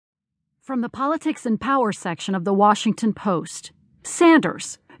From the Politics and Power section of the Washington Post,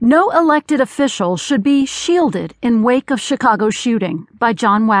 Sanders, no elected official should be shielded in wake of Chicago shooting, by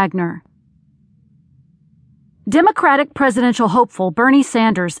John Wagner. Democratic presidential hopeful Bernie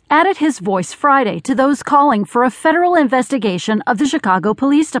Sanders added his voice Friday to those calling for a federal investigation of the Chicago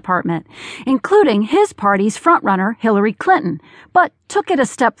Police Department, including his party's frontrunner Hillary Clinton, but took it a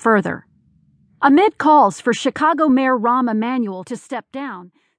step further. Amid calls for Chicago Mayor Rahm Emanuel to step down,